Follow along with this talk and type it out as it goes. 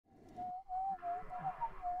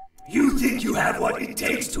You think you have what it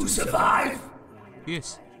takes to survive?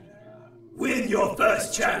 Yes. Win your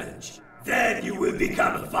first challenge, then you will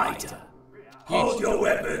become a fighter. Hold your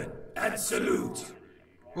weapon and salute.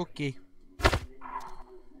 Okay.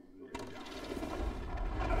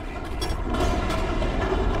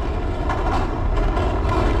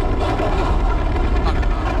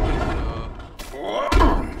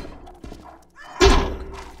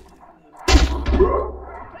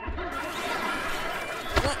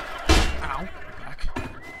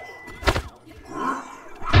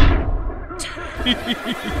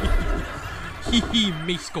 Hehe,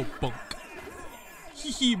 mace go bonk.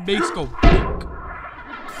 Hehe, mace go bonk.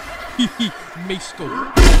 Hehe, mace go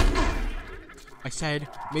bonk. I said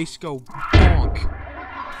mace go bonk. Bonk.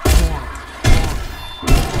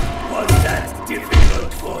 Was that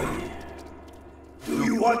difficult for you? Do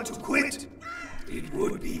you want to quit? It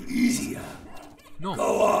would be easier. No.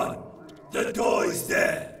 Go on. The door is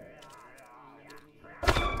there.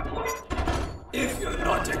 If you're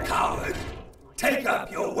not a coward, take up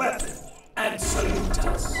your weapon and salute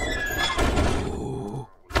us. Ooh.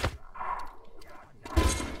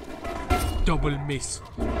 Double mace.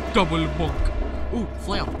 Double bonk. Ooh,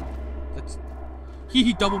 flail. That's...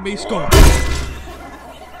 Hehe, double mace go.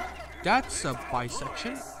 That's a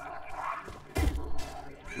bisection.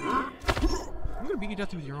 I'm gonna beat you to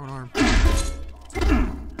death with your own arm.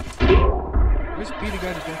 Just beat a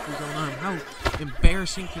guy to death with his own arm. How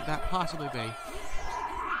embarrassing could that possibly be?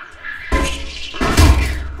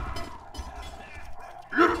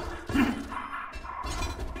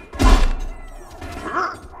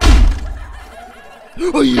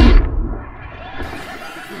 Oh yeah!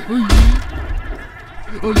 Oh yeah!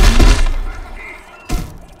 Oh yeah!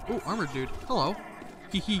 Oh, armored dude. Hello.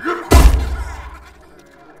 Hehe.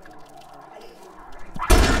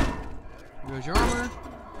 Here's your armor.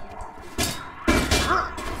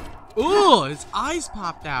 Ooh, his eyes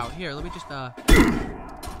popped out. Here, let me just, Let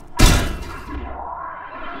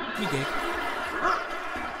me dig.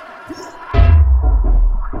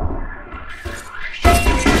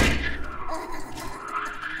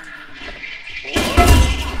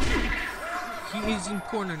 He is in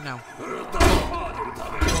corner now.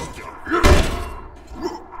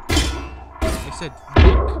 I said,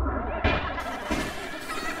 look.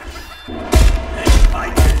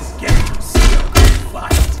 Fighters get to see a good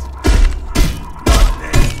fight. Not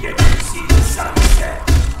many get to see the sunset.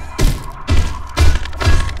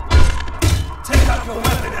 Take up your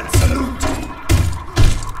weapon and salute.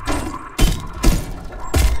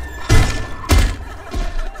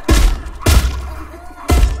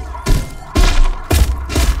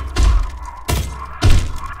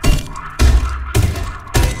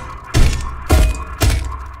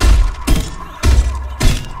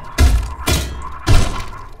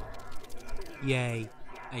 Yay,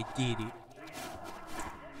 I did it.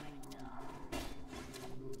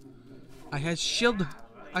 I has shield.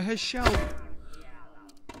 I has shell.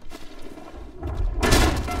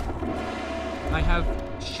 I have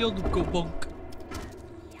shield go bonk.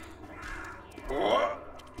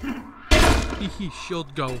 Hehe,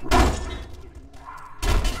 shield go.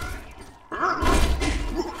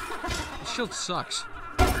 The shield sucks.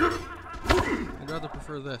 I'd rather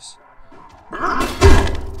prefer this.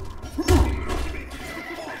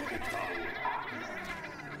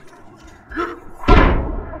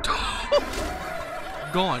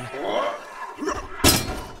 Gone.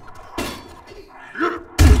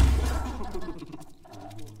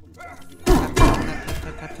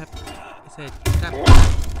 Tap, tap, tap. I said tap.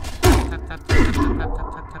 Tap, tap, tap, tap, tap, tap,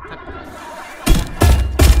 tap, tap, tap.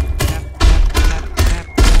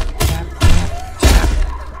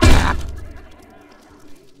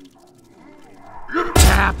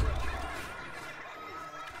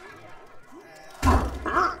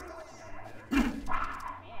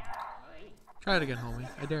 Try it again, homie.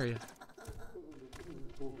 I dare you.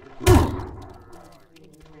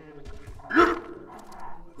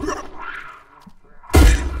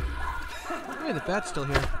 Hey, the bat's still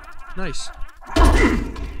here. Nice.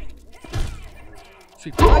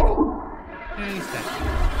 Sweet flag. And he's dead.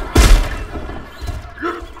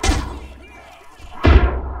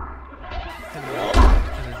 And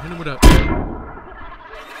then hit him with a...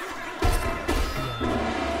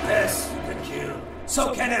 Yes, you can kill.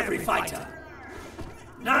 So can every fighter.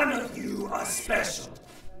 None of you are special.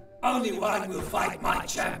 Only one will fight my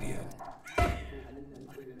champion.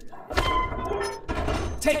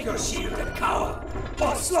 Take your shield and cower,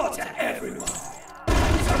 or slaughter everyone.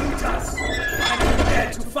 Salute us, and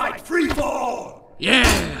prepare to fight free for all. Yeah!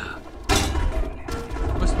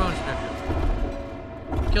 What's the bonus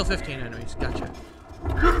objective? Kill 15 enemies. Gotcha.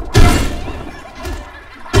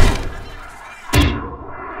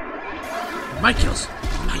 My kills.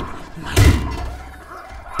 Mine.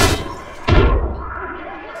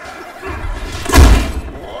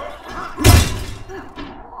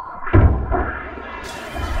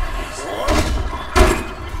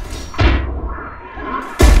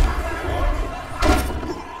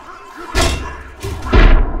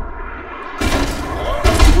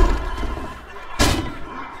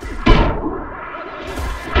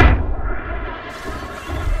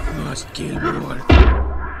 Must kill more.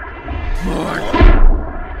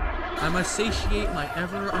 I must satiate my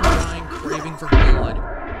ever-undying craving for blood.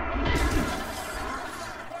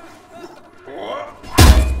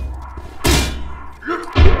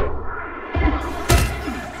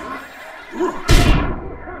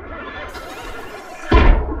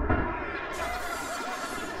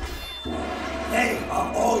 They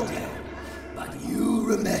are all dead, but you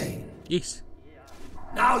remain. Yes.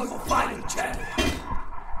 Now your final champion.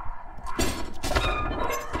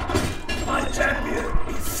 My champion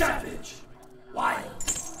is savage, wild,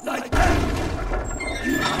 like animal.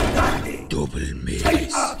 You are nothing. Double miss.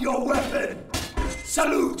 Take up your weapon.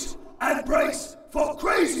 Salute and brace for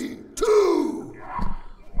Crazy 2.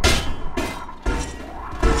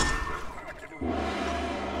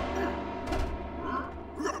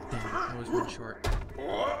 That was one short.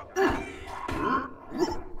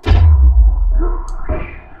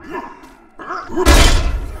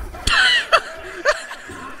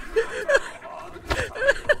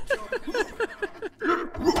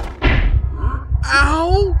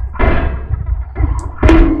 Ow!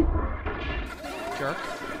 Jerk.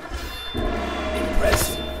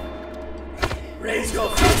 Impressive. Raise your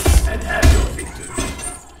fists and have your victory.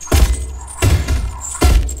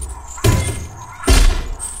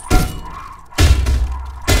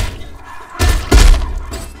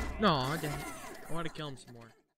 No, dang it. I want to kill him some more.